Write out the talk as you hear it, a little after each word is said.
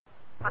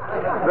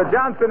The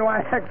Johnson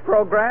Wax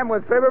program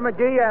with Fibber,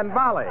 McGee, and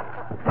Molly.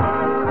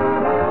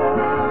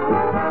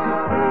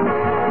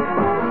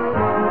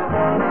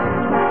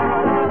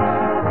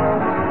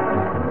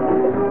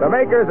 The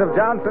makers of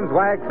Johnson's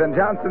Wax and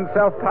Johnson's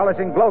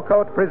Self-Polishing Glow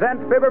Coat present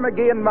Fibber,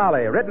 McGee, and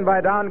Molly, written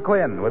by Don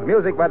Quinn, with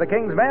music by the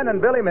King's Men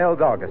and Billy Mills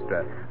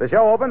Orchestra. The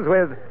show opens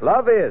with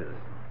Love Is.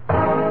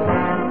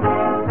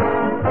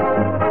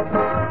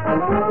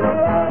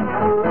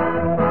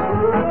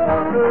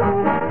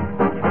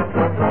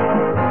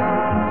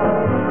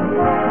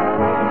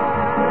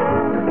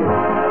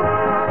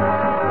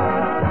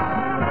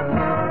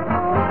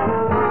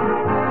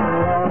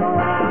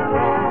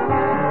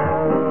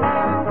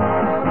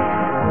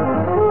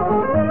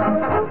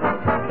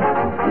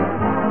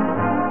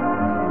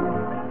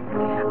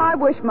 I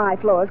wish my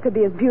floors could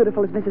be as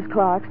beautiful as Mrs.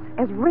 Clark's,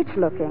 as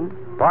rich-looking.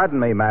 Pardon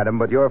me, madam,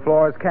 but your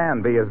floors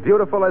can be as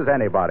beautiful as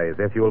anybody's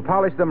if you'll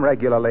polish them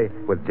regularly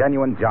with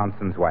genuine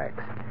Johnson's Wax.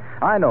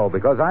 I know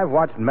because I've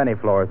watched many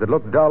floors that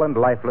look dull and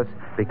lifeless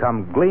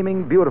become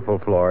gleaming, beautiful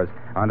floors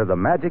under the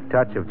magic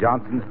touch of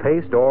Johnson's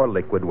paste or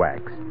liquid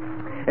wax.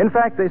 In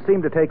fact, they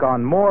seem to take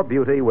on more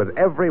beauty with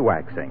every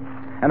waxing.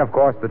 And, of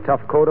course, the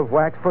tough coat of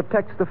wax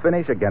protects the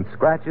finish against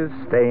scratches,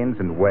 stains,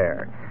 and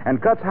wear,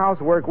 and cuts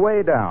housework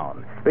way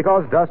down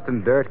because dust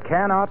and dirt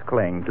cannot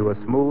cling to a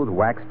smooth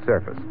waxed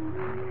surface.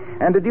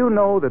 And did you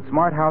know that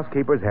smart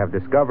housekeepers have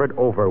discovered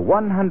over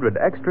 100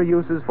 extra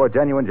uses for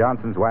genuine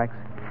Johnson's Wax?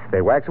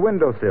 They wax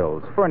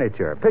windowsills,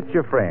 furniture,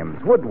 picture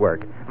frames,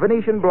 woodwork,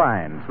 Venetian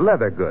blinds,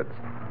 leather goods.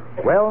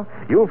 Well,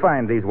 you'll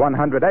find these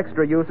 100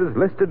 extra uses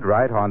listed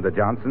right on the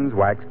Johnson's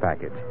Wax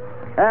package.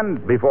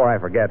 And before I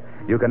forget,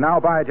 you can now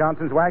buy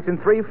Johnson's Wax in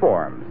 3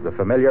 forms, the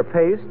familiar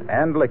paste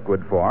and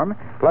liquid form,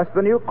 plus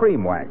the new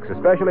cream wax,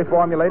 especially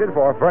formulated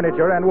for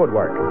furniture and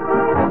woodwork.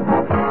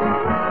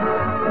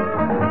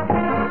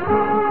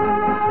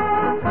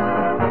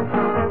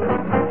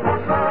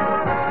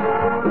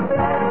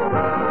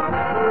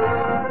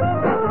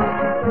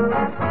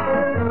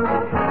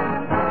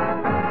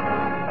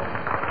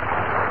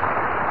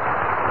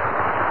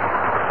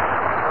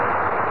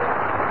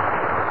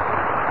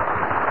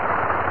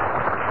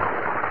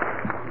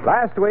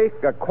 Last week,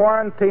 a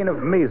quarantine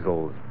of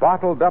measles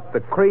bottled up the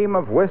cream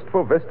of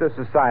Wistful Vista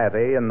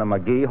society in the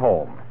McGee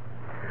home.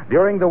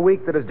 During the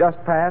week that has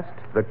just passed,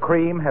 the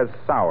cream has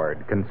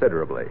soured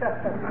considerably.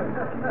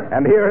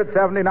 And here at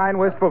 79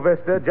 Wistful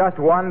Vista, just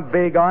one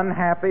big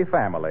unhappy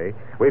family,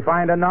 we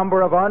find a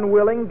number of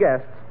unwilling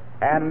guests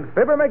and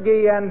Fibber,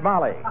 McGee, and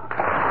Molly.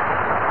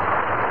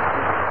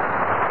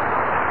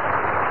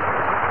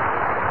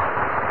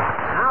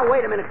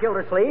 Wait a minute,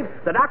 Gildersleeve.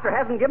 The doctor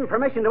hasn't given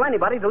permission to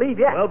anybody to leave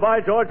yet. Well,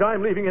 by George,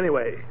 I'm leaving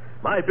anyway.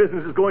 My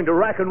business is going to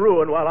rack and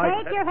ruin while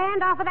I... Take your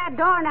hand off of that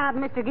doorknob,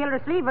 Mr.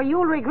 Gildersleeve, or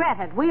you'll regret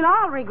it. We'll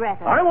all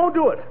regret it. I won't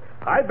do it.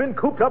 I've been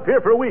cooped up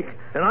here for a week,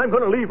 and I'm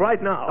going to leave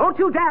right now. Don't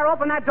you dare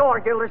open that door,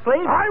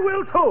 Gildersleeve. I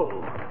will,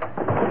 too.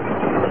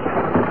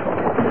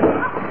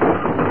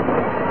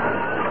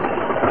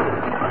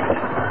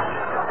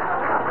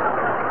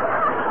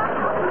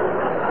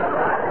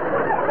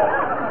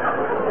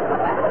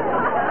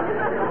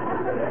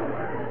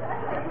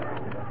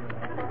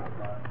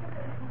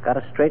 Got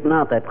to straighten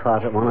out that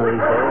closet one of these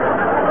days.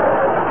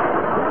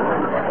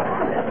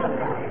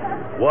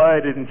 Why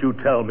didn't you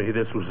tell me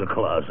this was a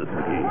closet,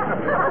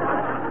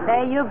 McGee?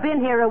 Say, you've been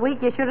here a week.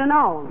 You should have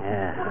known.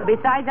 Yeah.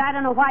 Besides, I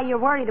don't know why you're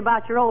worried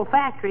about your old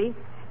factory.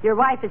 Your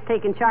wife has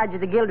taken charge of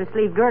the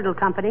Gildersleeve Girdle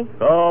Company.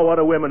 Oh, what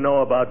do women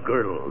know about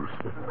girdles?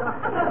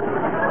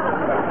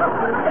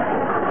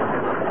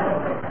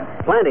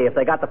 Plenty if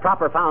they got the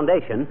proper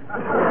foundation.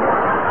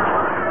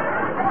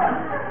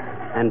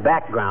 And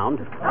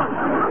background.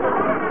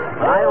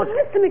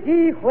 Mr.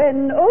 McGee,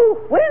 when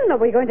are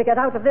we going to get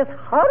out of this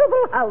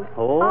horrible house?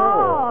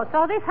 Oh,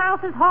 so this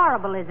house is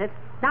horrible, is it?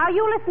 Now,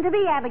 you listen to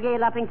me, Abigail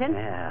Uppington.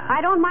 Yeah.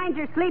 I don't mind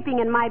your sleeping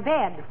in my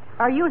bed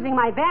or using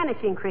my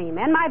vanishing cream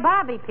and my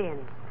bobby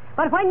pins.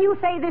 But when you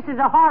say this is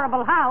a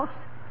horrible house,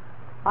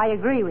 I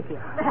agree with you.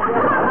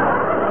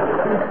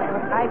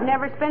 I've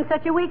never spent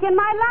such a week in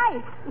my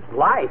life.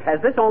 Life? Has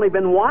this only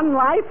been one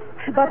life?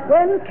 But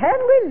when can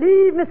we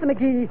leave, Mr.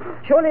 McGee?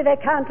 Surely they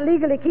can't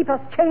legally keep us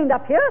chained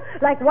up here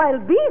like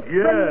wild beasts.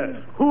 Yes.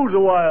 Who's a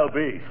wild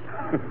beast?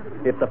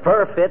 If the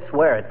fur fits,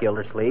 wear it,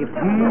 Gildersleeve.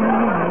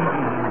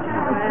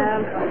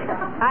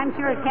 I'm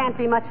sure it can't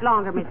be much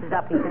longer, Mrs.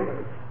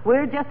 Uppington.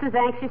 We're just as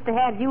anxious to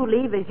have you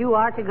leave as you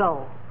are to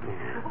go.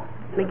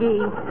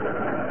 McGee,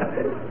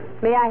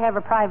 may I have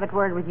a private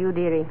word with you,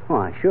 dearie?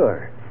 Why,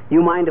 sure.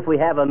 You mind if we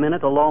have a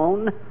minute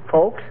alone,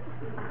 folks?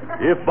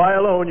 If by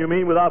alone you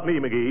mean without me,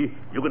 McGee,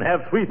 you can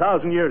have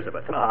 3,000 years of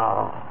it.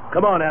 Oh.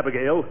 Come on,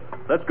 Abigail.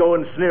 Let's go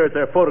and sneer at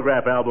their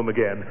photograph album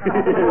again.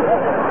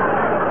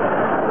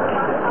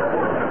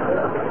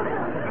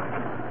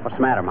 What's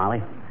the matter,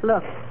 Molly?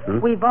 Look,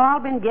 we've all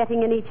been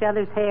getting in each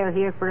other's hair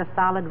here for a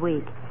solid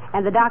week.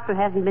 And the doctor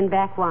hasn't been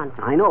back once.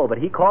 I know, but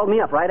he called me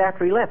up right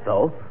after he left,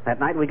 though. That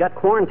night we got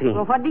quarantined.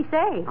 Well, what did he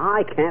say?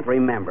 I can't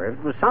remember.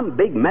 It was some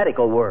big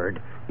medical word.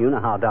 You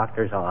know how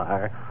doctors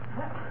are.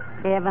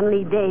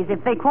 Heavenly days.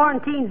 If they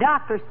quarantined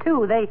doctors,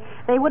 too, they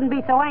wouldn't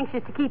be so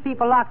anxious to keep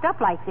people locked up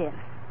like this.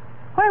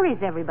 Where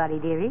is everybody,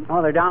 dearie?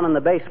 Oh, they're down in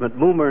the basement.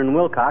 Boomer and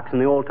Wilcox and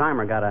the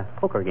old-timer got a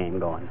poker game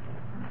going.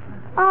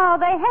 Oh,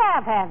 they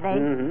have they?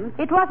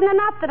 Mm-hmm. It wasn't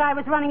enough that I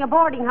was running a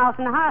boarding house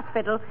in the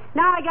hospital.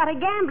 Now I got a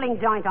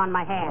gambling joint on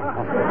my hands.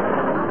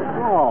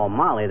 Oh,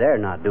 Molly, they're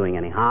not doing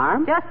any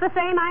harm. Just the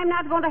same, I'm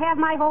not going to have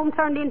my home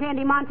turned into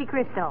any Monte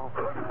Cristo.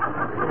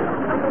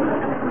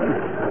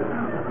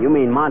 You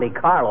mean Monte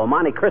Carlo.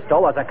 Monte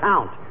Cristo was a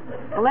count.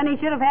 Well, then he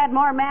should have had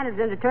more manners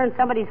than to turn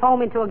somebody's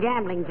home into a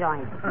gambling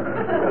joint.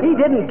 He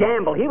didn't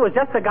gamble. He was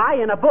just a guy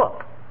in a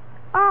book.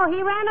 Oh,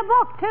 he ran a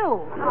book,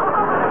 too.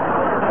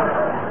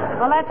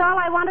 Well, that's all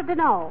I wanted to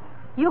know.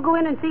 You go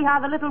in and see how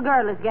the little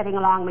girl is getting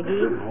along,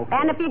 McGee. Okay.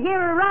 And if you hear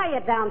a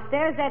riot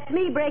downstairs, that's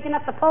me breaking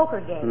up the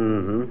poker game.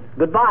 Mm-hmm.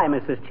 Goodbye,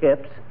 Mrs.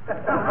 Chips.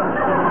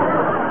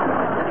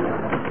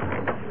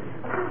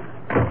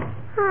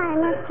 Hi,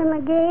 Mr.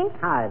 McGee.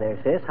 Hi there,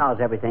 sis. How's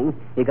everything?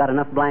 You got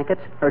enough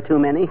blankets? Or too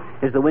many?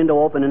 Is the window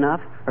open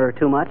enough? Or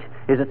too much?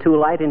 Is it too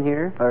light in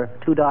here? Or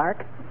too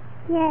dark?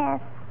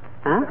 Yes.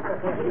 Huh?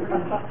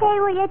 Hey,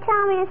 will you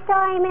tell me a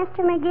story,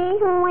 Mr. McGee?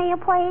 Will you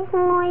please?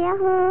 Will you?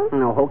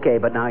 No, okay,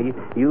 but now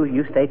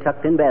you stay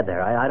tucked in bed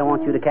there. I don't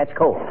want you to catch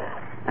cold.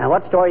 Now,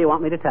 what story you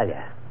want me to tell you?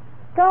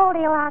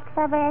 Goldilocks,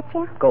 I bet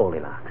you.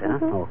 Goldilocks, huh?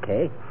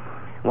 Okay.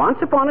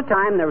 Once upon a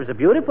time, there was a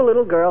beautiful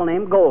little girl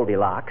named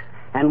Goldilocks,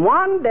 and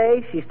one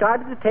day she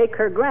started to take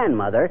her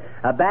grandmother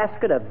a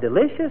basket of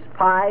delicious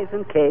pies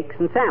and cakes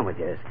and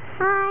sandwiches.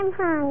 I'm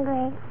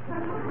hungry.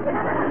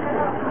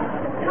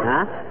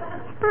 Huh?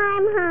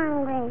 I'm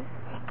hungry.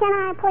 Can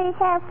I please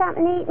have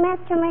something to eat,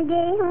 Mr.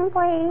 McGee?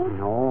 Please?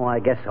 No, I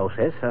guess so,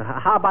 sis.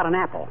 How about an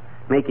apple?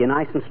 Make you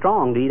nice and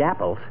strong to eat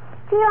apples.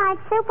 Do you like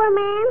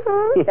Superman?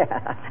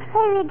 Yeah.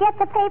 Hey, will you get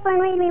the paper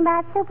and read me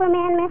about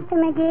Superman, Mr.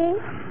 McGee?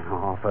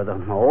 Oh,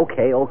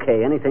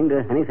 okay. Anything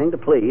to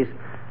please.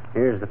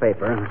 Here's the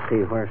paper. Let's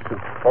see,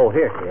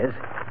 here it is.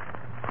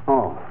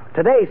 Oh,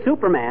 today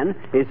Superman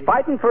is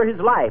fighting for his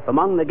life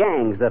among the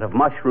gangs that have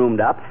mushroomed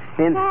up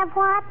in... Have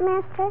what,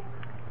 mister?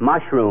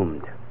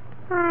 Mushroomed.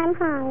 I'm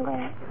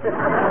hungry.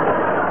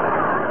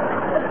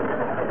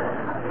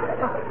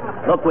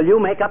 Look, will you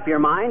make up your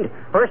mind?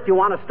 First you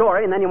want a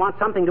story, and then you want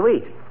something to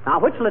eat. Now,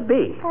 which will it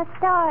be? A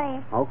story.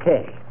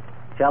 Okay.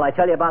 Shall I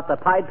tell you about the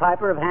Pied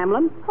Piper of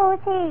Hamelin? Who's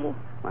he?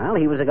 Well,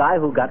 he was a guy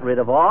who got rid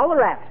of all the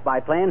rats by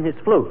playing his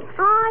flute.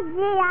 Oh,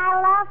 gee, I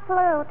love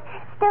flute.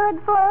 Stewed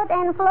flute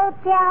and flute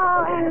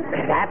jello and...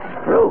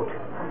 That's fruit.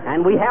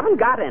 And we haven't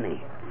got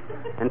any.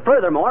 And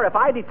furthermore, if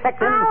I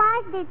detect him... I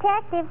like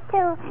detectives,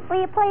 too.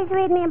 Will you please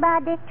read me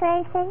about Dick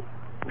Tracy?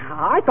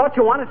 I thought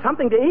you wanted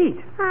something to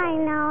eat. I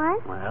know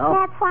it. Well...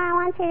 That's why I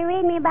want you to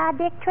read me about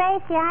Dick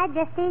Tracy. I'd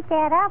just eat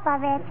that up, I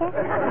bet you.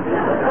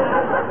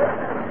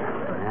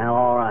 Well,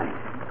 all right.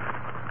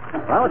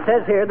 Well, it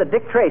says here that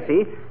Dick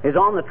Tracy is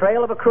on the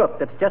trail of a crook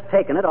that's just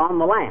taken it on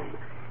the lamb.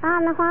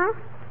 On the what?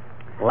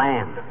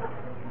 Lamb.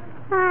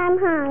 I'm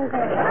hungry.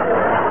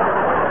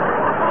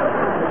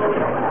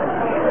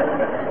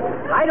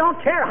 I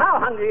don't care how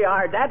hungry you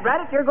are, Dad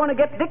Braddock. You're going to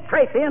get Dick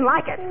Tracy and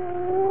like it.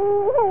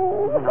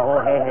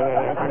 No, hey.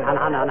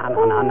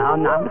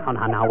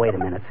 Now, wait a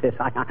minute, sis.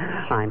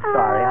 I'm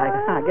sorry.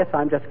 I guess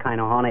I'm just kind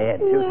of on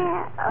edge.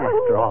 Yeah.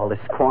 After all this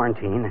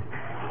quarantine.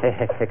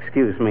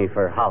 Excuse me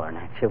for hollering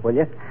at you, will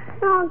you?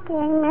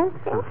 Okay,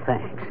 mister. Oh,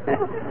 thanks.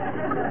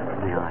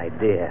 The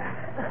idea.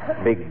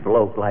 Big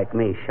bloke like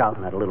me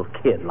shouting at a little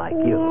kid like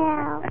you.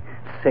 Yeah.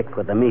 Sick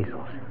with the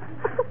measles.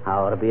 I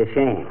ought to be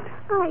ashamed.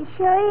 Oh,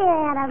 sure you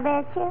had, I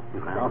bet you.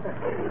 Well,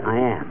 I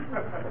am.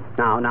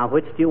 Now,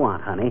 which do you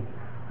want, honey?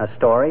 A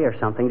story or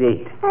something to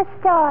eat? A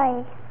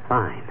story.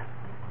 Fine.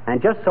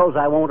 And just so's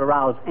I won't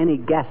arouse any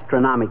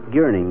gastronomic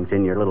yearnings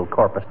in your little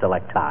corpus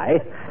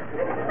delicti,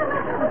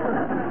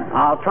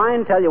 I'll try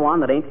and tell you one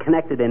that ain't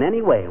connected in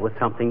any way with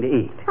something to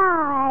eat. All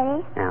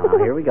righty. Now,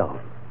 here we go.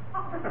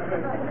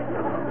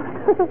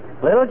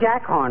 Little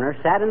Jack Horner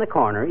sat in the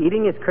corner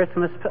eating his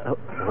Christmas...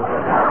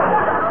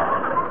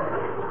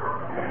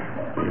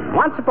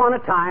 Once upon a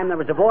time, there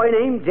was a boy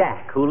named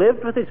Jack who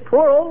lived with his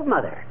poor old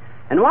mother.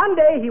 And one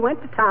day he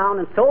went to town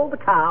and sold the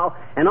cow,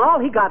 and all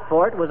he got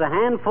for it was a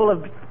handful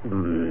of...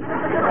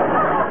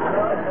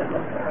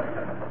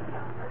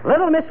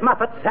 Little Miss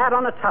Muffet sat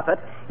on a tuffet,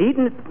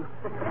 eating...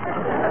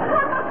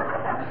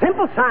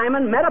 Simple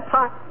Simon met a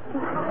pot...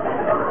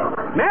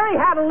 Mary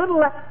had a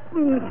little...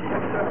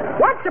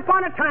 Once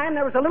upon a time,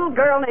 there was a little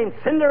girl named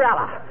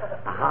Cinderella.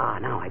 Aha,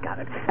 now I got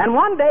it. And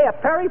one day, a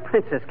fairy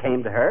princess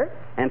came to her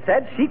and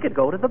said she could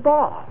go to the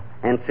ball.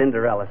 And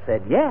Cinderella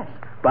said, yes,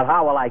 but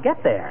how will I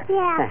get there?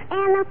 Yeah,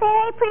 and the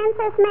fairy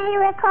princess made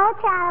her a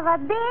coach out of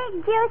a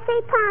big,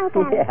 juicy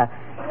pumpkin. Yeah.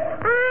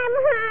 I'm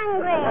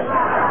hungry.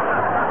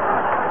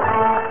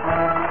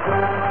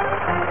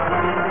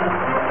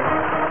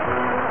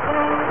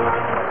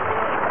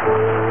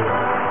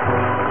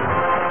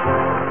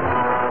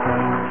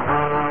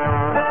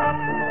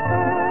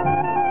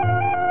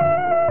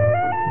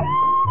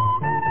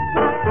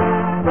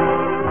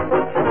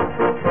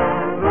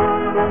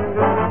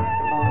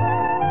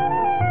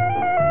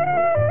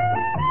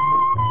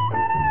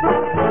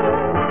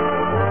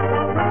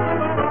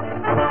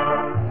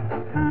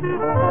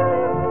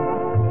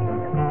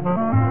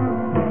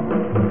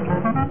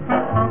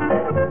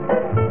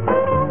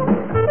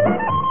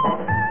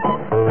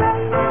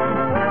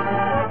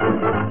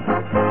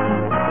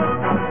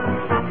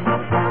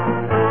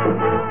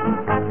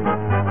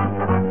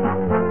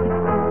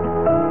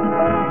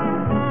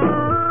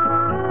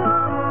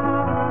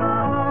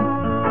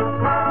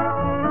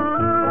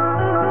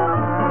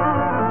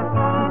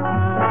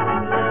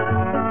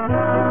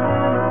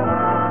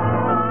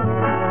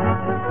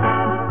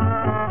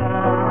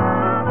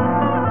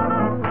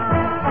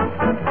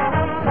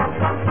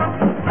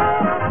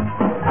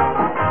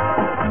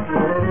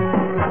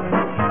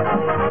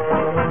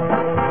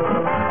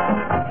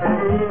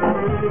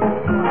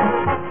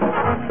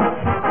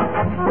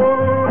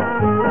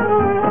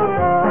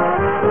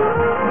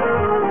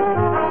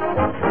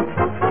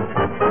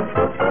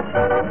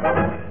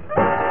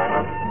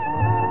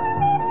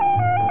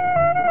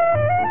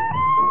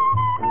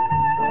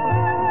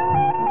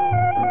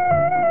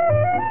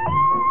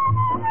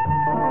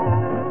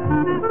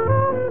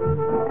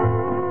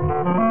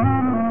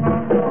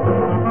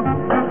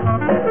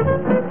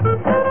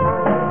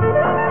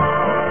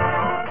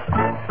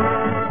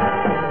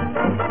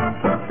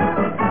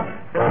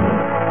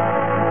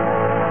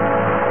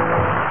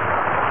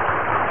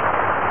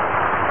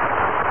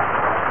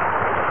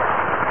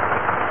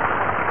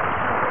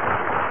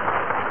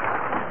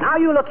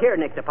 look here,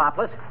 Nick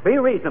DePoplis. Be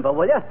reasonable,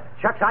 will you?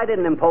 Shucks, I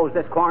didn't impose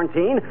this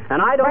quarantine,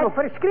 and I don't know...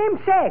 But for scrim's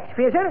sakes,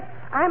 Fizzer,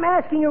 I'm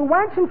asking you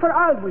once and for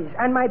always,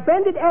 on my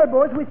bended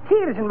elbows with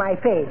tears in my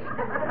face.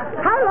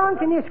 How long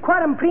can this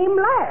quarantine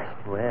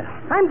last? Well...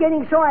 I'm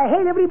getting so I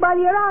hate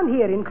everybody around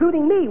here,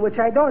 including me, which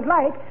I don't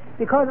like,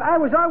 because I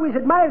was always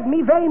admired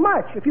me very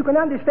much, if you can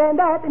understand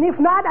that, and if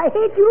not, I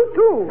hate you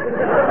too.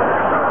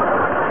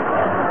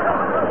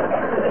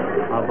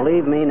 Well,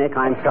 believe me, Nick,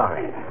 I'm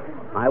sorry.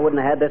 I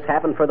wouldn't have had this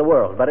happen for the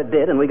world, but it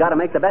did, and we got to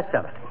make the best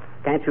of it.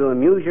 Can't you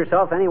amuse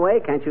yourself anyway?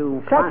 Can't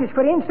you... Such as,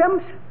 for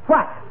instance,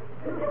 what?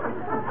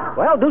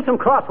 Well, do some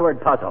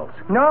crossword puzzles.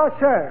 No,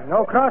 sir.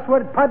 No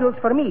crossword puzzles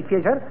for me,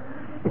 Fizzer.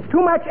 It's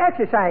too much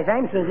exercise,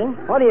 I'm thinking.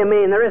 What do you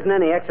mean? There isn't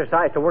any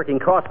exercise to working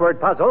crossword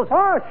puzzles.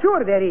 Oh,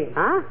 sure there is.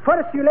 Huh?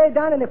 First you lay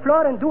down on the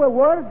floor and do a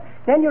word,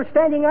 then you're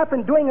standing up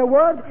and doing a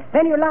word,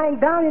 then you're lying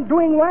down and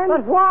doing one.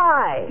 But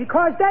why?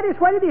 Because that is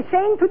what it is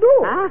saying to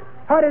do. Huh?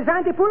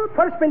 Horizontal,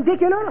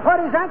 perpendicular,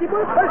 horizontal,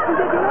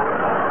 perpendicular.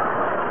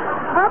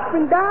 Up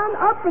and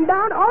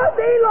down, all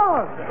day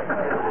long.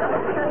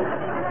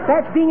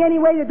 That's being any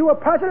way to do a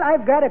puzzle.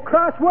 I've got a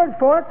crossword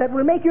for it that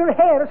will make your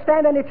hair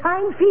stand on its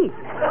hind feet.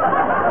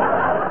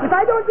 If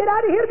I don't get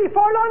out of here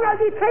before long, I'll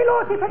be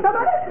pelos.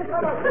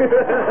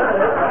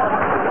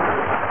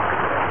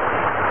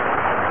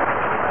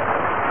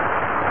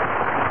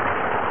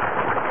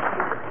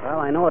 Well,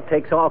 I know it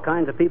takes all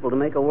kinds of people to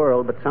make a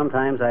world, but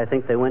sometimes I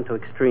think they went to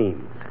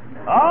extremes.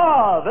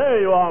 Ah, there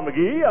you are,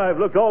 McGee. I've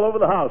looked all over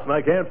the house, and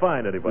I can't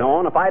find anybody. No,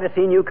 and if I'd have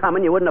seen you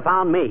coming, you wouldn't have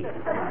found me.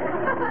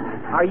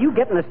 Are you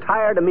getting as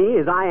tired of me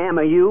as I am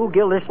of you,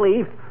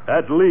 Gildersleeve?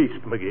 At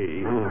least,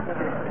 McGee.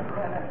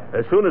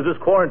 As soon as this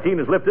quarantine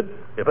is lifted,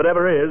 if it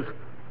ever is,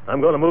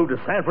 I'm going to move to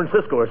San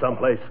Francisco or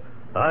someplace.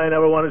 I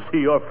never want to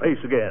see your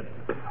face again.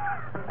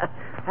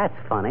 That's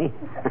funny.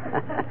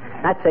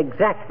 That's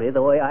exactly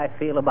the way I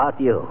feel about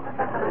you.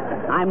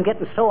 I'm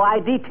getting so I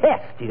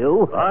detest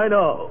you. I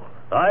know.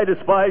 I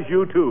despise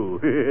you, too.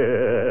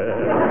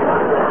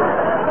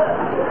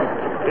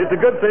 It's a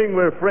good thing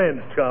we're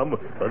friends, chum,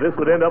 or this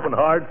would end up in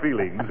hard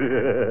feelings.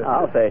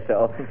 I'll say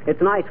so.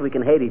 It's nice we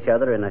can hate each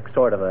other in a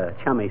sort of a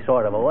chummy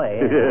sort of a way.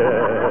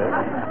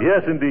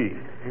 Yes, indeed.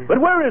 But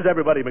where is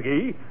everybody,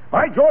 McGee?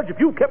 By George, if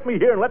you kept me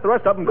here and let the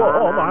rest of them go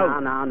home,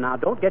 Now,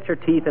 don't get your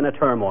teeth in a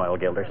turmoil,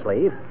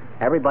 Gildersleeve.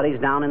 Everybody's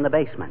down in the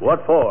basement.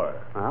 What for?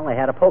 Well, they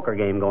had a poker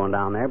game going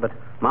down there, but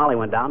Molly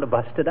went down to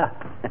bust it up.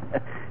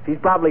 She's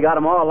probably got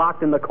them all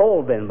locked in the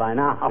coal bin by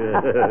now.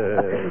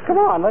 Come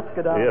on, let's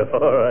go down. Yeah,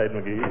 all right,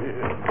 McGee.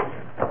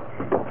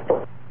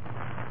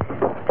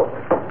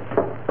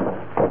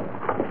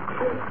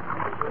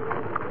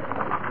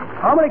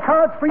 How many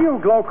cards for you,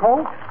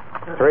 Glowcoat?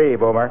 3,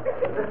 Boomer.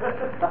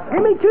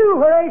 Give me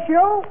 2,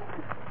 Horatio.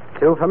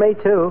 2 for me,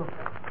 too.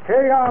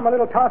 Here you are, my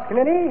little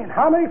Toscanini. And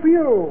how many for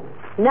you?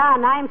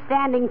 None. I'm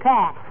standing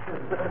pat.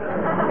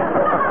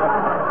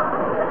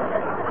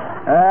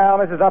 Well,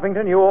 Mrs.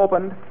 Uppington, you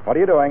opened. What are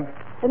you doing?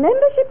 The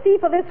membership fee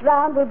for this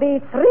round will be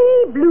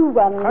 3 blue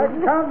ones.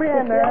 Can't be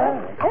in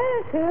there.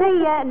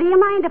 Say, do you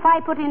mind if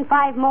I put in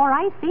 5 more?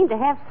 I seem to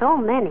have so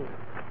many.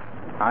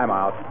 I'm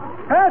out.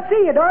 I'll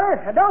see you, daughter.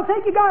 I don't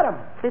think you got 'em.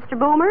 Mr.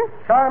 Boomer?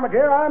 Sorry, my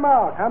dear, I'm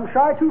out. I'm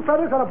shy 2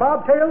 feathers on a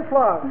bobtail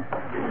slug. I'm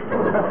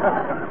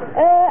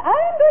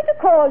going to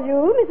call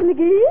you, Miss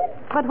McGee.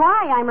 But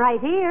why? I'm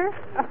right here.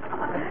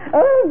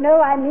 Oh,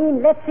 no, I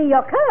mean, let's see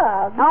your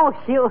cards. Oh,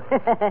 sure.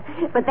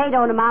 But they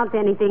don't amount to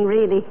anything,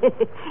 really.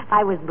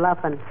 I was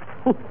bluffing.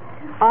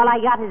 All I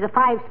got is a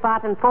 5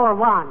 spot and 4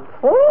 wands.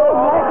 Oh,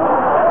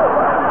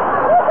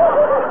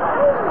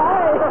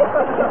 my.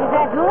 Is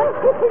that good?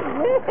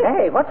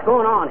 Hey, what's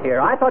going on here?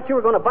 I thought you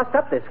were going to bust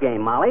up this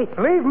game, Molly.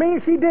 Believe me,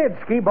 she did,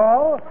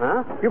 Skee-Ball.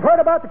 Huh? You've heard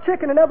about the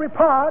chicken in every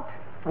pot.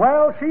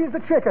 Well, she's the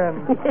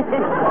chicken.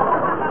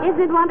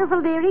 Isn't it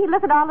wonderful, dearie?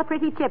 Look at all the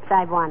pretty chips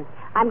I've won.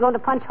 I'm going to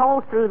punch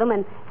holes through them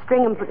and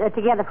string them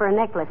together for a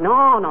necklace.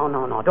 No.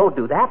 Don't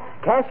do that.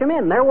 Cash them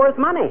in. They're worth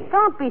money.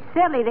 Don't be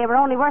silly. They were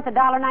only worth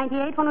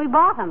 $1.98 when we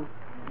bought them.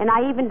 And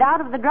I even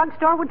doubt if the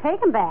drugstore would take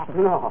them back.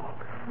 No.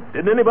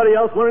 Didn't anybody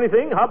else win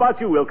anything? How about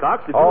you,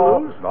 Wilcox? Did you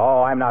lose?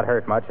 Oh, I'm not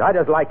hurt much. I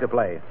just like to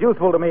play. It's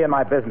useful to me in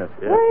my business.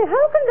 Yeah. Why,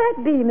 how can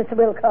that be, Mr.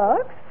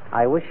 Wilcox?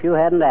 I wish you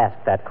hadn't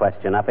asked that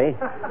question, Uppy.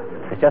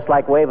 It's just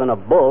like waving a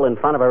bull in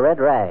front of a red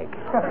rag.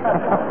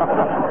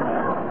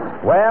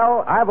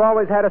 Well, I've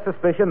always had a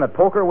suspicion that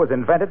poker was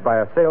invented by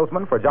a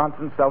salesman for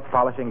Johnson's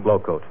self-polishing glow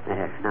coat.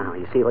 Now,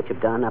 you see what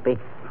you've done, Uppy?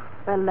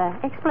 Well,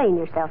 explain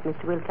yourself,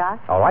 Mr. Wilcox.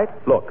 All right?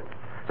 Look,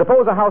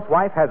 suppose a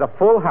housewife has a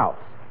full house,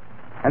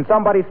 and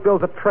somebody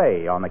spills a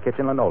tray on the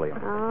kitchen linoleum.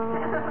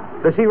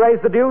 Oh. Does she raise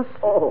the deuce?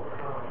 Oh.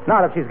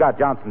 Not if she's got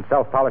Johnson's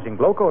self-polishing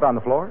glow coat on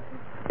the floor.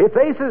 It's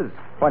aces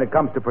when it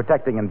comes to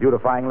protecting and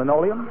beautifying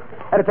linoleum.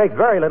 And it takes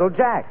very little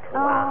jack.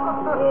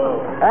 Oh.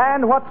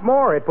 And what's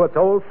more, it puts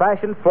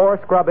old-fashioned floor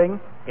scrubbing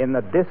in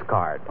the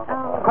discard.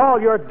 Oh.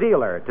 Call your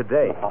dealer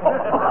today.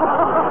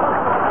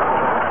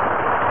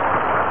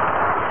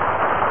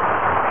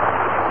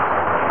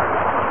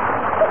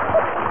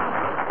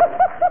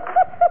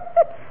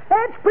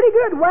 That's pretty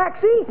good,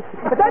 Waxy,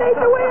 but that ain't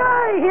the way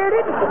I heard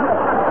it.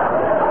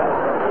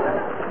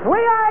 The way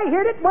I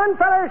heard it, one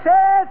feller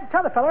says to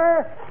t'other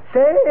feller,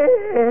 says,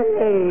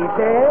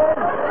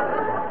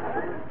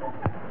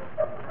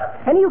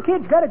 any of you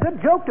kids got a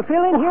good joke to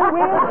fill in here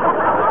with?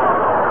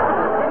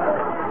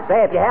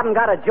 Say, if you haven't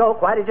got a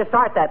joke, why did you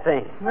start that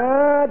thing?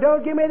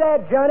 Don't give me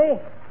that, Johnny.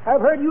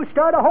 I've heard you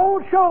start a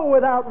whole show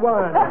without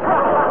one.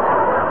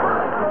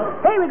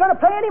 Hey, we going to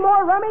play any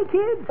more rummy,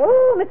 kids?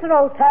 Oh, Mr.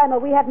 Oldtimer,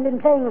 we haven't been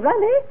playing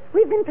rummy.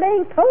 We've been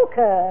playing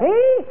poker.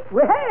 Hey,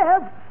 we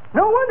have.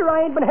 No wonder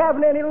I ain't been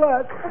having any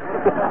luck.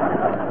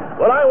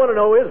 What I want to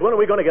know is, when are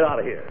we going to get out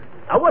of here?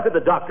 Now, what did the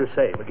doctor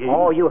say, McGee?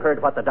 Oh, you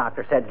heard what the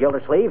doctor said,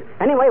 Gildersleeve.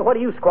 Anyway, what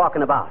are you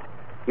squawking about?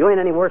 You ain't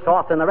any worse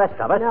off than the rest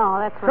of us. No,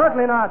 that's right.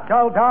 Certainly not,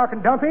 dull, dark,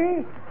 and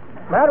dumpy.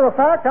 Matter of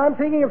fact, I'm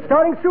thinking of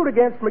starting suit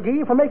against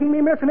McGee for making me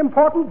miss an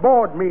important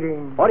board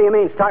meeting. What do you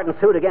mean, starting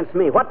suit against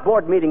me? What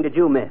board meeting did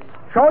you miss?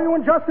 Show you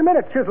in just a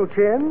minute, Chisel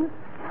Chin.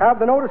 Have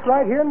the notice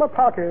right here in my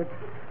pocket.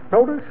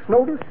 Notice.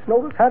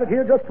 Had it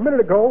here just a minute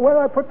ago. Where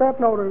I put that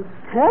notice?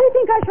 I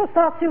think I shall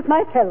start suit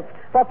myself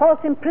for false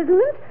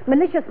imprisonment,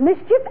 malicious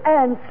mischief,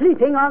 and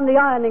sleeping on the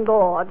ironing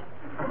board.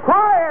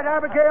 Quiet,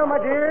 Abigail, my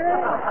dear.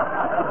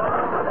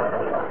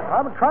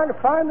 I've been trying to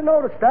find the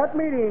notice, that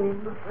meeting.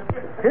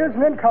 Here's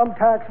an income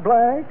tax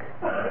blank.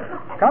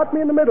 Got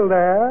me in the middle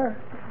there.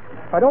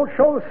 If I don't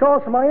show the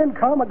source of my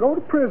income, I go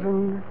to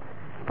prison.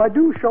 If I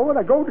do show it,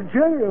 I go to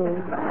jail.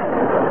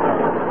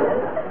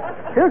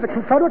 Here's a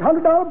Confederate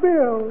 $100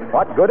 bill.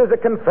 What good is a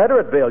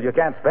Confederate bill? You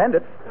can't spend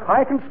it.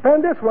 I can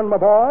spend this one, my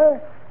boy.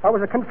 I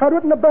was a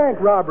Confederate in a bank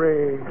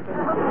robbery.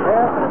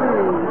 Yes,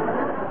 indeed.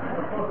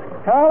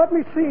 Now, let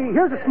me see.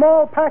 Here's a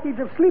small package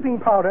of sleeping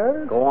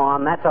powder. Go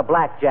on, that's a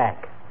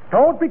blackjack.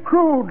 Don't be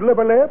crude,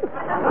 liver lip.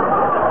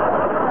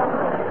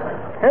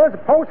 Here's a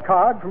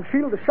postcard from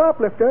Sheila the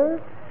shoplifter.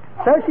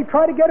 Says she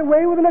tried to get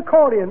away with an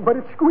accordion, but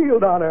it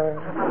squealed on her.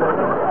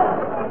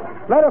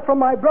 Letter from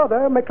my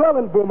brother,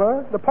 McClellan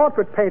Boomer, the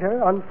portrait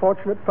painter,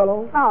 unfortunate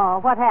fellow. Oh,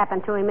 what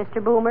happened to him,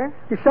 Mr. Boomer?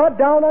 He sat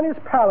down on his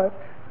pallet.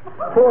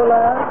 Poor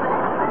lad.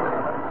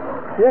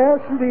 Yes,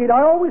 indeed.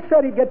 I always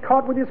said he'd get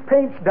caught with his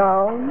paints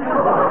down.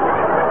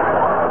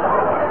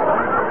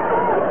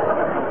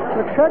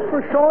 A check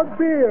for short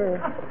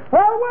beer.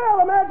 Well,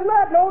 imagine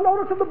that. No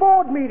notice of the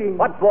board meeting.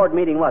 What board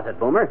meeting was it,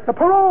 Boomer? The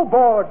parole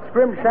board,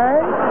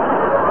 Scrimshank.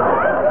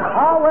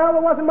 Well,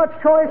 there wasn't much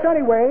choice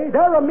anyway.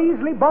 They're a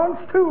measly bunch,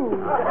 too.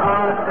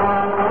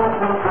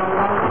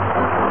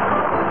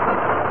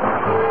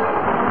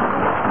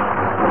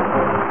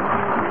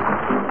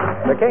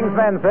 The King's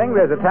Men sing,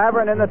 There's a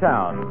Tavern in the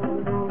Town.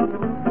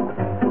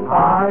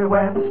 I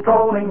went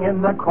strolling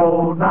in the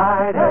cold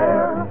night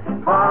air.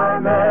 I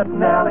met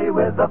Nellie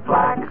with the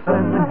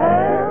flaxen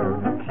hair.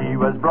 She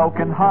was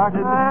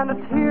broken-hearted and a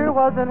tear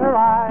was in her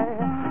eye.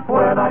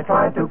 When I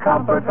tried to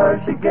comfort her,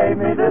 she gave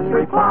me this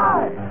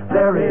reply.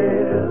 There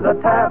is a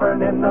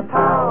tavern in the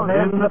town,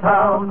 and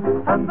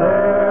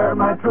there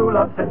my true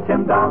love sits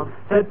him down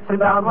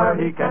where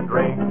he can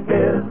drink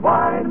his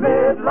wine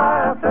mid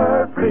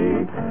laughter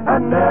free,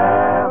 and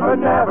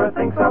never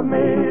thinks of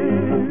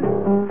me.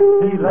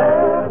 He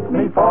left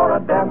me for a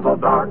damsel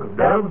dark.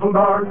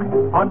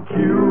 On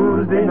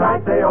Tuesday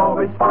night they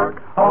always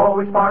spark,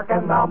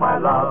 and now my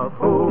love,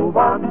 who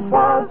once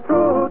was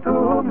true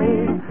to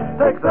me,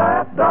 takes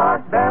that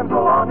dark damsel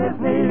on his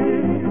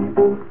knee.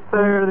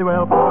 Fare thee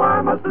well, for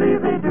I must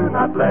leave thee. Do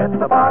not let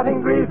the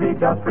parting grieve thee.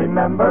 Just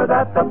remember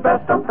that the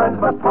best of friends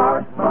must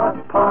part.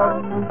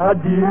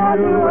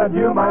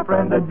 Adieu, my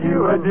friend.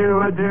 Adieu. I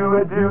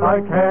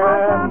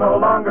can no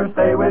longer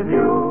stay with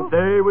you.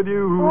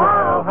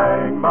 I'll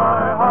hang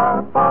my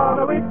harp on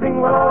a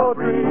weeping willow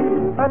tree,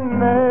 and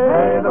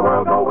may the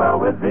world go well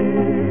with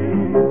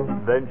thee.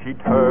 Then she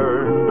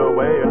turned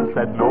away and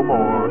said no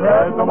more,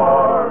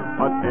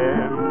 but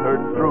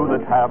entered through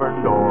the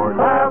tavern door.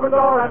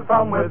 And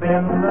from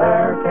within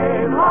there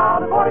came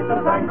loud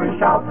voices, angry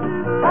shouts,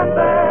 and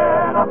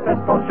then a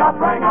pistol shot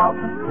rang out.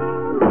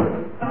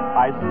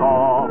 I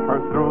saw her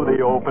through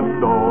the open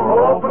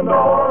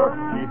door.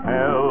 She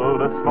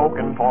held a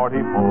smoking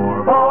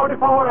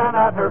 44, and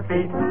at her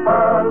feet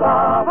her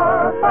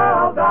lover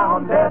fell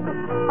down dead.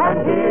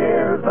 And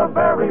here's the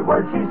very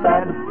word she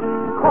said,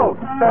 quote,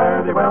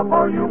 fare thee well,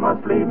 for you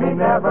must leave me,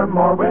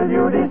 nevermore will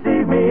you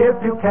deceive me.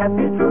 If you can't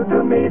be true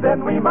to me,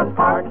 then we must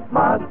part.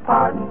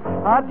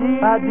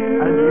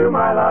 Adieu,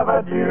 my love,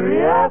 adieu,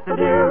 yes,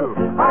 adieu.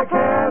 I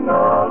can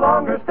no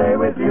longer stay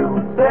with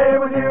you.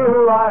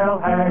 I'll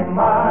hang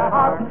my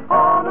heart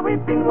on the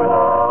weeping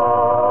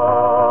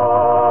willow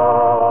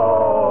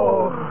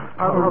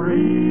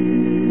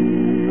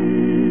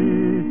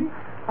tree.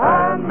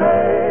 And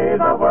may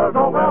the world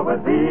go well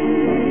with thee. May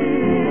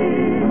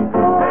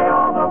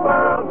all the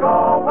world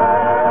go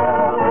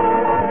well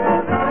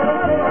with thee.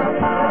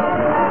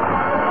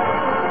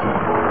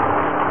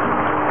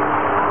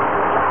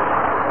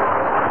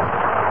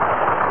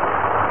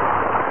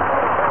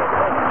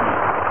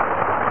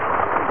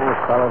 Those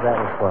fellows, that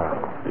was swell.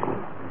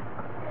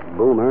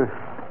 Boomer,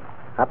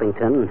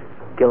 Uppington,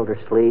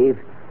 Gildersleeve,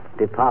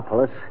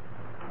 Depopolis,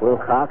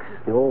 Wilcox,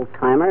 the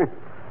old-timer,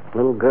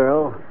 little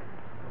girl.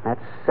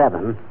 That's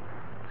 7.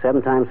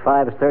 7 times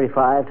 5 is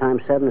 35,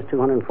 times 7 is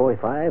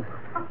 245.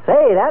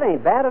 Say, that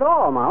ain't bad at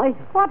all, Molly.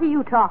 What are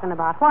you talking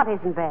about? What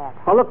isn't bad?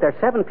 Well, look, there's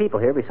 7 people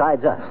here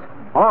besides us.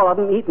 All of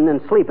them eating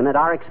and sleeping at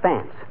our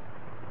expense.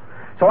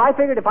 So I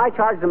figured if I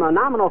charged them a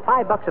nominal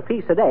 $5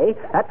 apiece a day,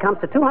 that comes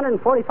to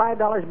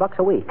 $245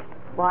 a week.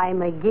 Why,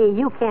 McGee,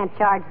 you can't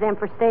charge them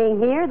for staying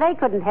here. They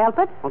couldn't help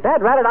it. Well,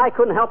 Dad ratted I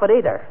couldn't help it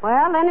either.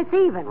 Well, then it's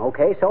even.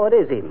 Okay, so it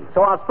is even.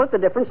 So I'll split the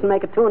difference and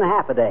make it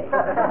 2.5 a day.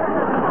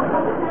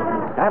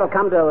 That'll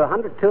come to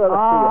 102.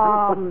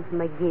 Oh,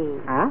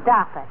 McGee,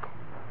 stop it.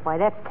 Why,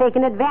 that's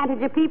taking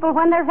advantage of people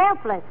when they're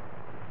helpless.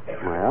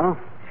 Well,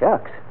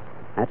 shucks.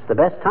 That's the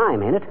best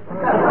time, ain't it?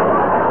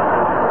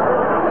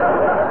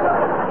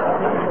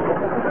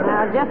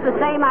 Now, just the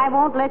same, I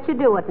won't let you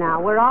do it now.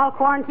 We're all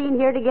quarantined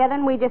here together,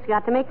 and we just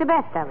got to make the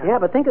best of it. Yeah,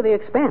 but think of the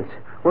expense.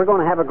 We're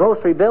going to have a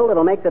grocery bill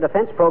that'll make the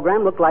defense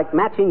program look like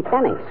matching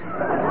pennies.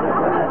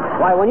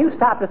 Why, when you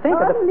stop to think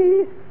of it...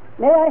 Please,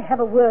 may I have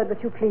a word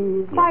with you,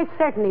 please? Why,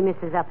 certainly,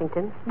 Mrs.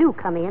 Uppington. Do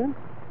come in.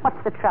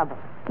 What's the trouble?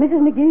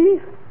 Mrs.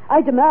 McGee,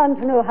 I demand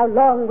to know how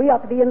long we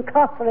ought to be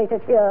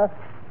incarcerated here.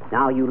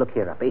 Now, you look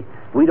here, Uppy.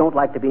 We don't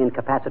like to be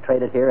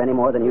incapacitated here any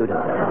more than you do.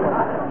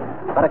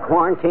 But a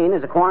quarantine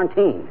is a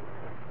quarantine.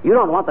 You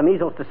don't want the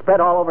measles to spread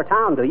all over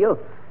town, do you?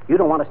 You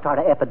don't want to start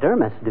an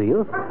epidermis, do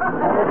you?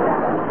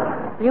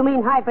 You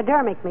mean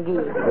hypodermic,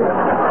 McGee.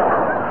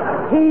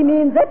 He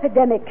means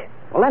epidemic.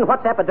 Well, then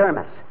what's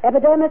epidermis?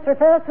 Epidermis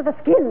refers to the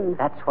skin.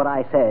 That's what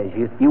I says.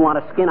 You want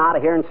to skin out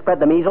of here and spread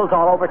the measles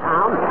all over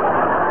town?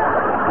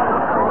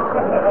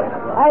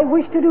 I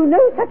wish to do no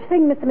such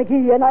thing, Mr.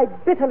 McGee, and I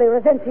bitterly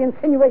resent the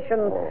insinuation.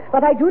 Oh.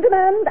 But I do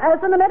demand,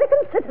 as an American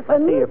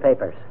citizen... See your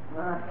papers.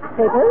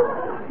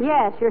 Papers?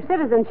 Yes, your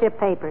citizenship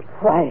papers.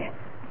 Why,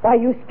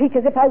 you speak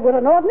as if I were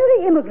an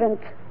ordinary immigrant.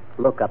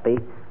 Look, Uppy,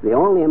 the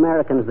only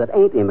Americans that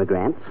ain't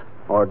immigrants,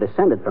 or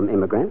descended from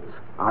immigrants,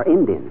 are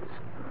Indians.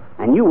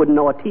 And you wouldn't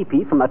know a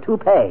teepee from a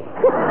toupee.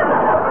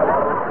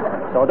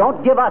 So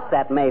don't give us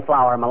that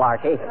Mayflower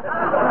malarkey.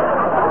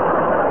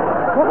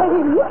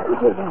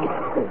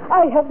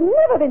 I have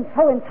never been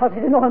so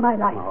insulted in all my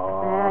life.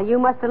 You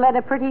must have led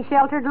a pretty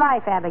sheltered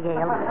life,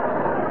 Abigail.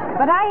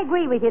 But I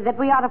agree with you that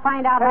we ought to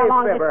find out how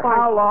long Fibber, this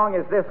quarantine... how long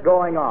is this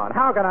going on?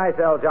 How can I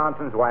sell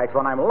Johnson's wax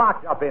when I'm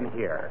locked up in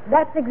here?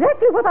 That's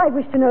exactly what I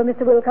wish to know,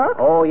 Mr. Wilcox.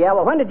 Oh, yeah?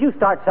 Well, when did you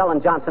start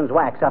selling Johnson's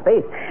wax,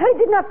 Uppy? I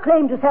did not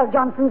claim to sell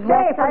Johnson's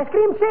wax. Say, I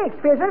scream sakes,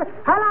 Fizzer.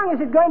 How long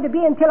is it going to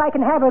be until I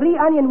can have a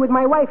reunion with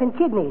my wife and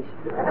kidneys?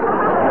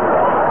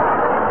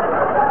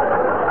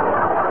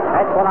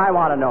 That's what I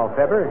want to know,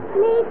 Fibber.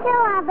 Me too,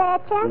 I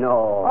betcha.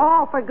 No.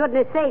 Oh, for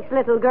goodness sakes,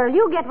 little girl,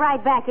 you get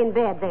right back in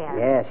bed there.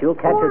 Yes, you'll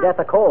catch your death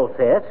of cold,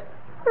 sis.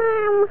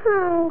 I'm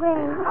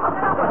hungry.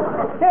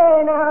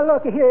 Hey, now,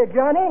 look here,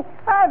 Johnny.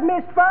 I've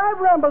missed 5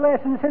 rumble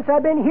lessons since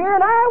I've been here,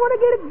 and I want to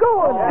get it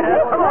going.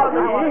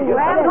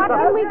 Well, what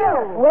can we do?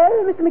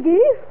 Well, Mr.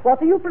 McGee, what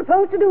do you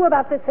propose to do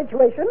about this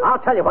situation? I'll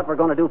tell you what we're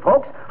going to do,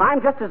 folks.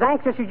 I'm just as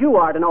anxious as you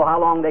are to know how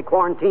long they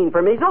quarantine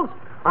for measles.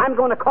 I'm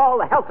going to call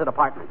the health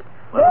department.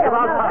 Let's give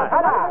outside.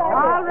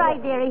 All right,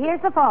 dearie,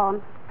 here's the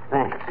phone.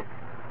 Thanks.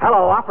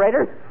 Hello,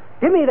 operator.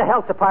 Give me the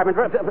health department.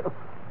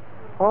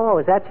 Oh,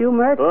 is that you,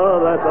 Mert?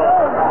 Oh, that's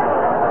all.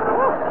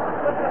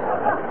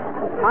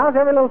 How's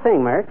every little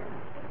thing, Mert?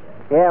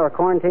 Yeah, we're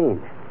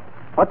quarantined.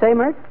 What's that,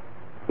 Mert?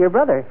 Your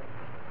brother?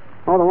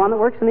 Oh, the one that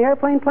works in the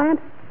airplane plant?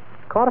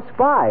 Caught a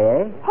spy,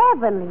 eh?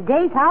 Heavenly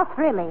days, how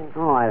thrilling.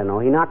 Oh, I don't know.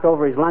 He knocked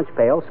over his lunch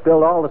pail,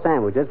 spilled all the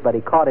sandwiches, but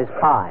he caught his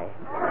pie.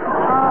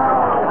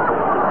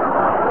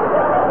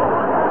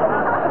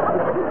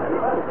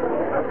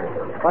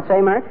 What's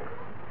that, Mert?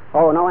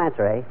 Oh, no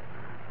answer, eh?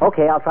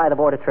 Okay, I'll try the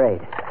Board of Trade.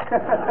 Wait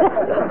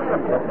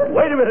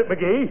a minute,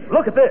 McGee.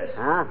 Look at this.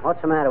 Huh?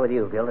 What's the matter with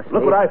you, Gildersleeve?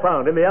 Look what I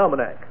found in the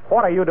almanac.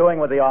 What are you doing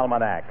with the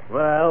almanac?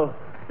 Well,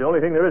 it's the only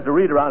thing there is to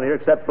read around here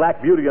except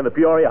Black Beauty and the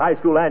Peoria High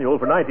School Annual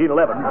for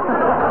 1911.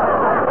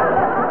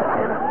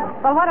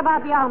 Well, what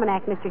about the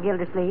almanac, Mr.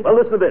 Gildersleeve? Well,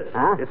 listen to this.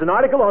 Huh? It's an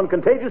article on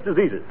contagious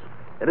diseases.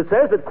 And it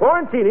says that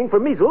quarantining for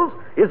measles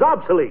is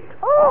obsolete.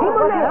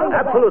 Oh,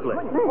 Absolutely.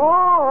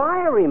 Oh,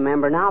 I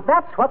remember now.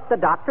 That's what the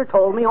doctor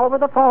told me over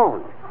the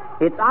phone.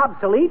 It's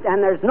obsolete,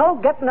 and there's no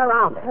getting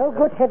around it. Oh,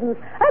 good heavens.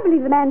 I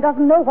believe the man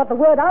doesn't know what the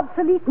word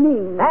obsolete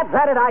means. That's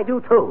it, I do,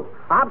 too.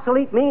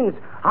 Obsolete means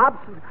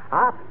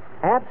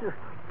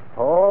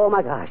Oh,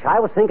 my gosh.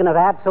 I was thinking of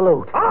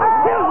absolute.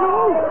 I'll kill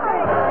you!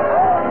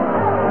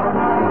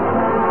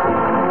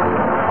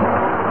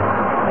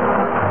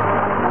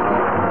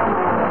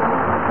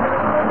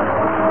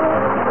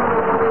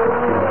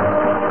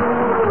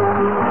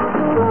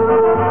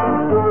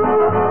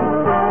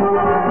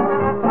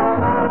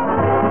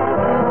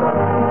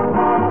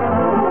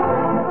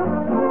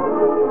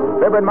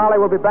 Fibber and Molly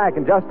will be back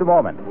in just a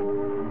moment.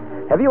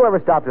 Have you ever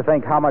stopped to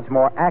think how much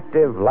more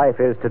active life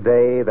is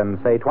today than,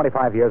 say,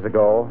 25 years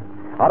ago?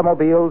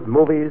 Automobiles,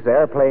 movies,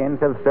 airplanes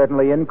have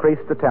certainly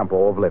increased the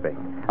tempo of living,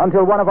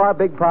 until one of our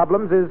big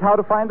problems is how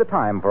to find the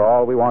time for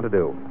all we want to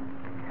do.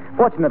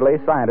 Fortunately,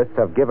 scientists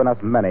have given us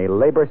many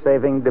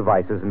labor-saving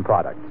devices and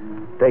products.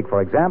 Take,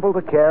 for example,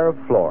 the care of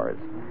floors.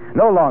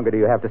 No longer do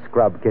you have to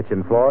scrub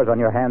kitchen floors on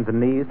your hands and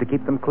knees to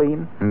keep them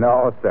clean.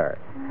 No, sir.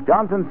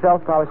 Johnson's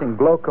self-polishing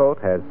Glow Coat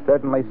has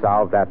certainly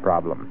solved that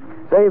problem.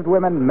 Saved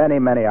women many,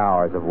 many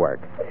hours of work.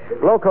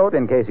 Glow Coat,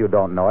 in case you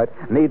don't know it,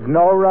 needs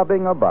no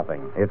rubbing or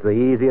buffing. It's the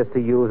easiest to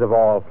use of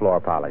all floor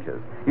polishes.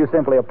 You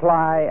simply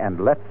apply and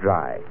let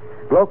dry.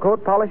 Glow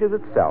Coat polishes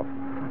itself,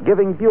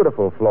 giving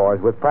beautiful floors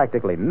with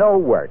practically no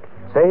work.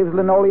 Saves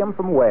linoleum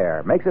from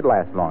wear, makes it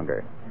last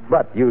longer.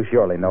 But you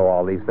surely know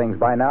all these things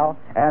by now,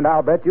 and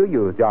I'll bet you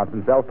use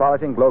Johnson's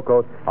self-polishing Glow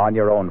Coat on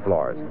your own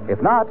floors.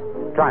 If not,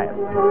 try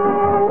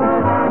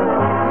it.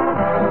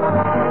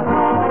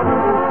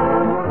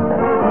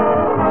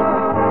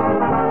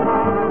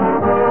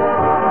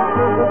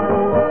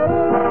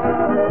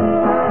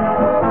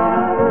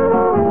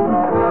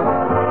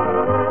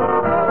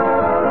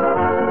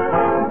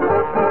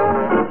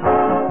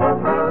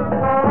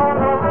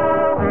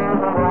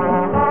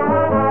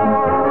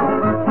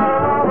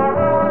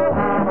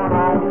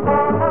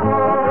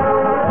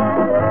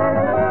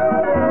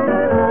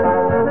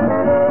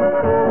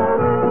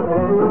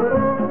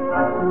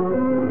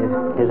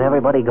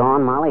 Everybody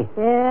gone, Molly?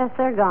 Yes,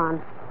 they're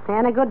gone.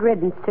 And a good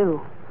riddance,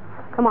 too.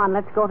 Come on,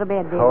 let's go to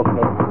bed, dear. Okay.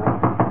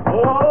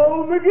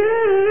 Oh,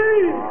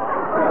 MCGee!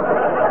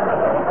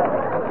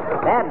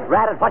 Dad,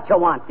 rat it, what you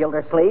want,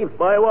 Gildersleeve?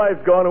 My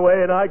wife's gone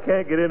away and I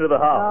can't get into the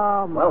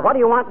house. Oh, Well, what do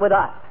you want with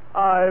us?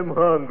 I'm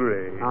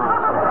hungry. Good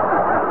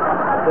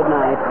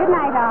night. good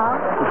night,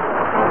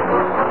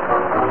 all.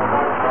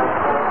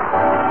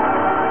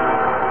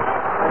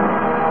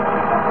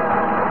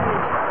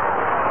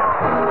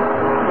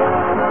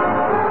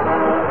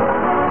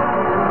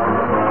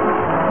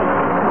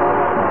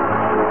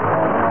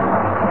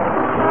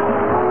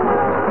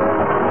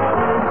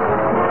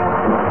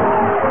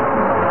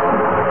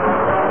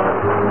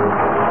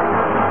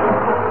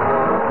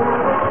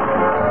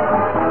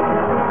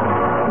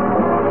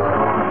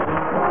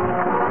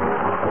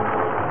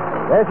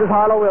 This is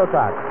Harlow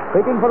Wilcox,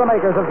 speaking for the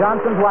makers of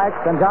Johnson's Wax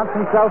and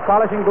Johnson's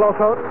Self-Polishing Glow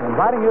Coat,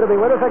 inviting you to be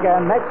with us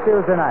again next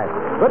Tuesday night.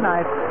 Good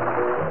night.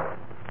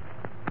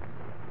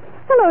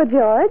 Hello,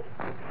 George.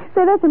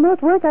 Say, that's the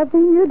most work I've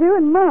seen you do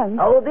in months.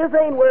 Oh, this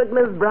ain't work,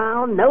 Miss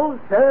Brown. No,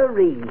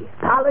 sirree.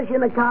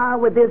 Polishing a car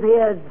with this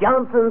here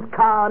Johnson's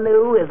Car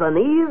New is an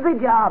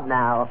easy job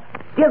now.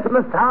 Just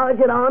massage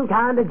it on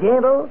kind of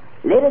gentle,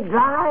 let it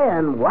dry,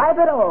 and wipe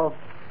it off.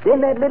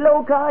 Then that little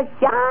old car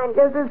shine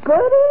just as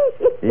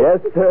pretty. Yes,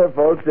 sir,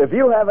 folks. If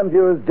you haven't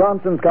used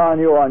Johnson's Car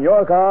New on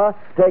your car,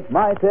 take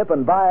my tip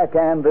and buy a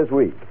can this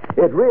week.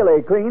 It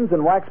really cleans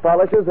and wax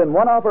polishes in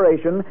one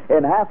operation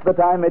in half the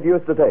time it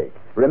used to take.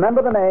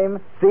 Remember the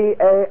name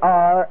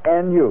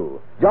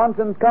CARNU,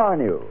 Johnson's Car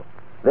New.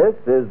 This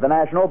is the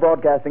National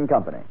Broadcasting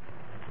Company.